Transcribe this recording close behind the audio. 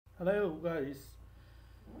Hello guys.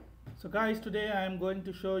 So guys, today I am going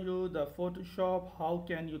to show you the Photoshop how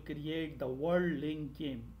can you create the world link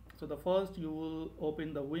game. So the first you will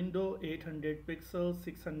open the window 800 pixels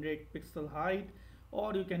 600 pixel height,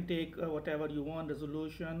 or you can take whatever you want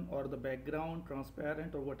resolution or the background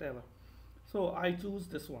transparent or whatever. So I choose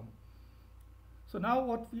this one. So now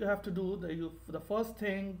what you have to do, the first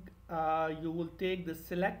thing, you will take the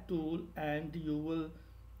select tool and you will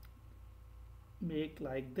make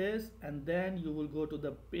like this, and then you will go to the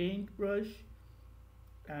paintbrush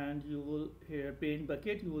and you will here paint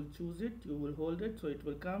bucket, you will choose it, you will hold it, so it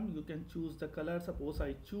will come. You can choose the color. Suppose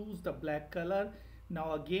I choose the black color.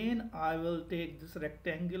 Now again I will take this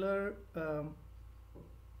rectangular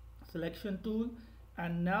selection tool,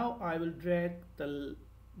 and now I will drag the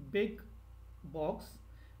big box,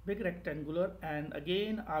 big rectangular, and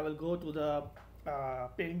again I will go to the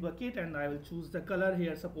paint bucket and I will choose the color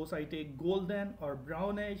here. Suppose I take golden or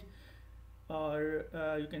brownish, or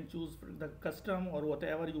you can choose the custom or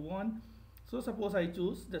whatever you want. So suppose I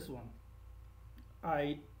choose this one.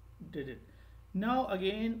 I did it. Now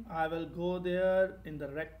again I will go there in the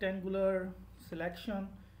rectangular selection.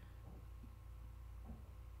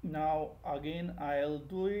 Now again I'll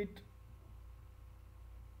do it.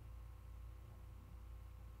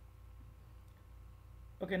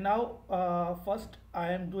 Okay, now first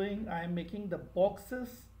I am making the boxes,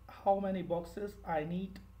 how many boxes I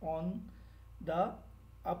need on the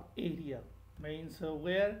up area. Means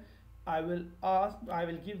where I will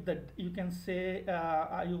give the, you can say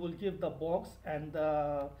you will give the box and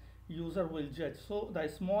the user will judge. So the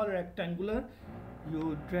small rectangular,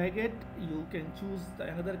 you drag it, you can choose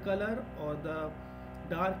another color or the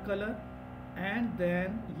dark color, and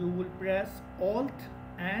then you will press alt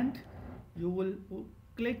and you will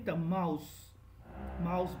click the mouse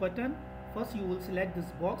button. First you will select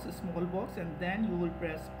this box, a small box, and then you will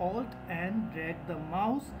press alt and drag the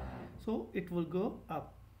mouse, so it will go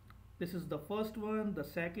up. This is the first one. The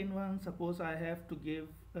second one, suppose I have to give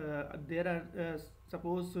there are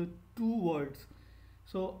suppose two words,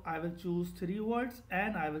 so I will choose three words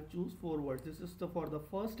and I will choose four words. This is for the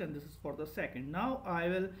first and this is for the second. Now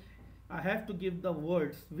I have to give the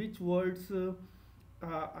words, which words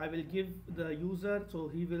I will give the user, so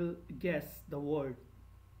he will guess the word.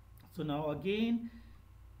 So now again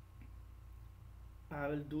I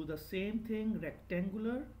will do the same thing,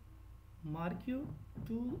 rectangular marquee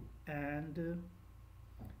tool, and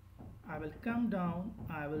I will come down,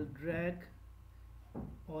 I will drag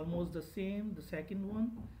almost the same, the second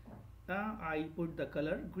one. I put the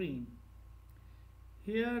color green.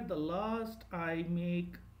 Here the last I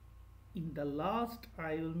make, in the last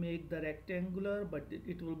I will make the rectangular, but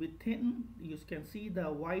it will be thin. You can see the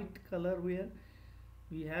white color where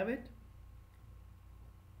we have it,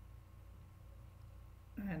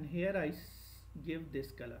 and here I give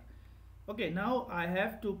this color. Okay, now I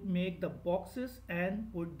have to make the boxes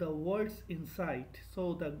and put the words inside,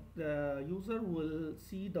 so the user will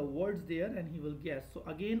see the words there and he will guess. So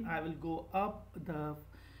again I will go up the,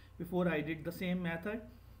 before I did the same method,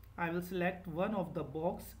 I will select one of the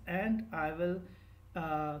box and I will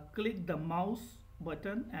click the mouse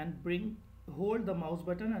button and hold the mouse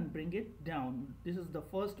button and bring it down. This is the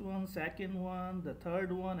first one, second one, the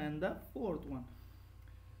third one, and the fourth one.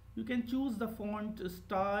 You can choose the font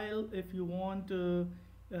style if you want,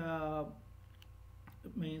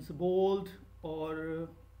 means bold, or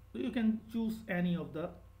you can choose any of the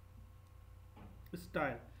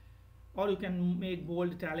style, or you can make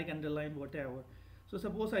bold, italic, underline, whatever. So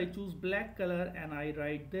suppose I choose black color and I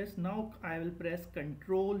write this. Now I will press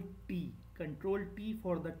Control T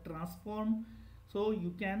for the transform. So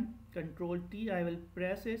you can Control T, I will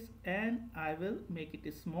press it and I will make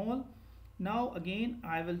it small. Now again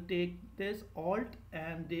I will take this alt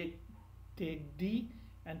and take D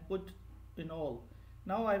and put in all.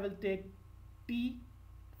 Now I will take T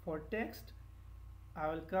for text. I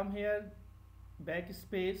will come here,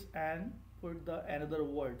 backspace, and put the another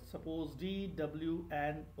word, suppose D, W,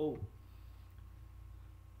 and O.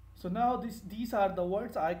 So now these are the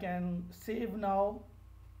words. I can save now.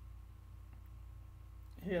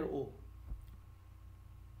 Here O.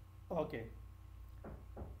 Okay.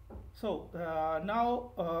 So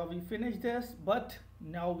now we finish this, but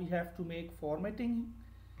now we have to make formatting.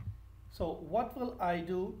 So what will I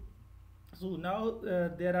do? So now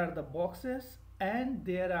there are the boxes and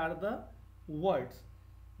there are the words.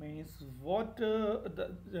 Means what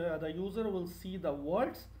the user will see the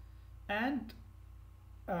words, and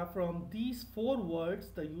from these four words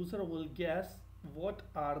the user will guess what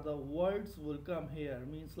are the words will come here.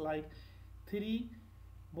 Means like three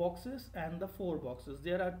boxes and the four boxes,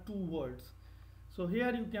 there are two words. So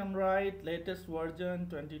here you can write latest version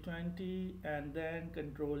 2020 and then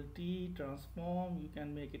control T transform. You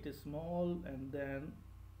can make it small and then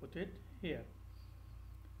put it here.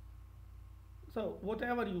 So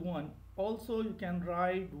whatever you want. Also you can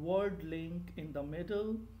write word link in the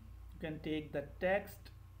middle. You can take the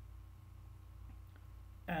text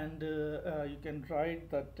and you can write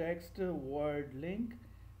the text word link.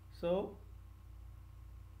 So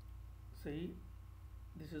see,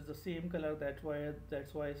 this is the same color, that's why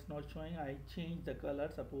it's not showing. I change the color,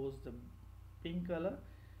 suppose the pink color.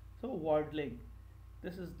 So word link,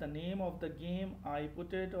 this is the name of the game. I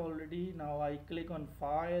put it already. Now I click on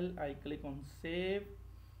file, I click on save.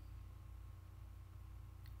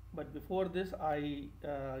 But before this I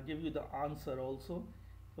give you the answer also.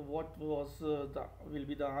 So what was the will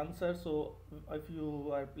be the answer. So if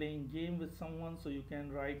you are playing game with someone, so you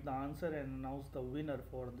can write the answer and announce the winner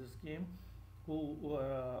for this game, who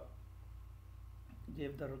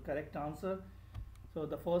gave the correct answer. So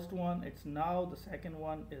the first one it's now, the second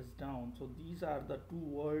one is down. So these are the two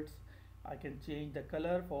words. I can change the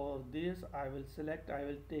color for this. I will select, I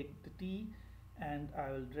will take the T and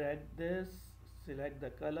I will drag this, select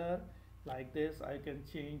the color like this. I can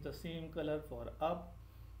change the same color for up,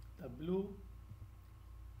 the blue.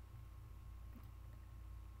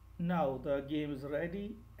 Now the game is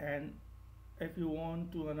ready, and if you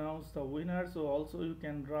want to announce the winner, so also you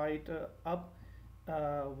can write up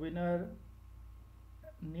winner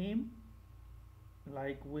name,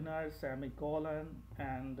 like winner semicolon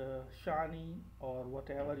and Shani or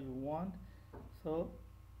whatever you want. So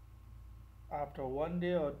after 1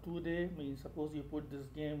 day or 2 day, means suppose you put this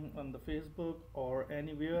game on the Facebook or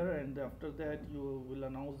anywhere, and after that you will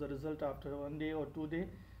announce the result after 1 day or 2 day.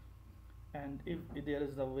 And if there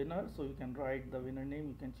is the winner, so you can write the winner name.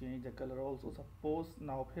 You can change the color also. Suppose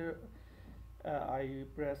now here I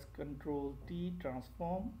press Ctrl T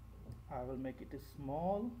transform. I will make it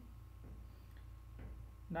small.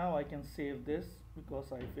 Now I can save this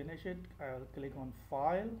because I finish it. I will click on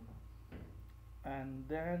file and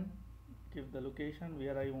then give the location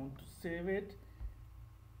where I want to save it,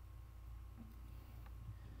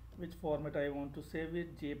 which format I want to save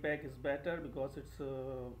it. JPEG is better because it's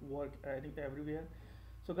work everywhere.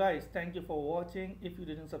 So guys, thank you for watching. If you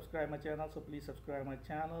didn't subscribe my channel, so please subscribe my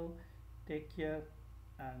channel. Take care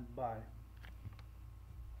and bye.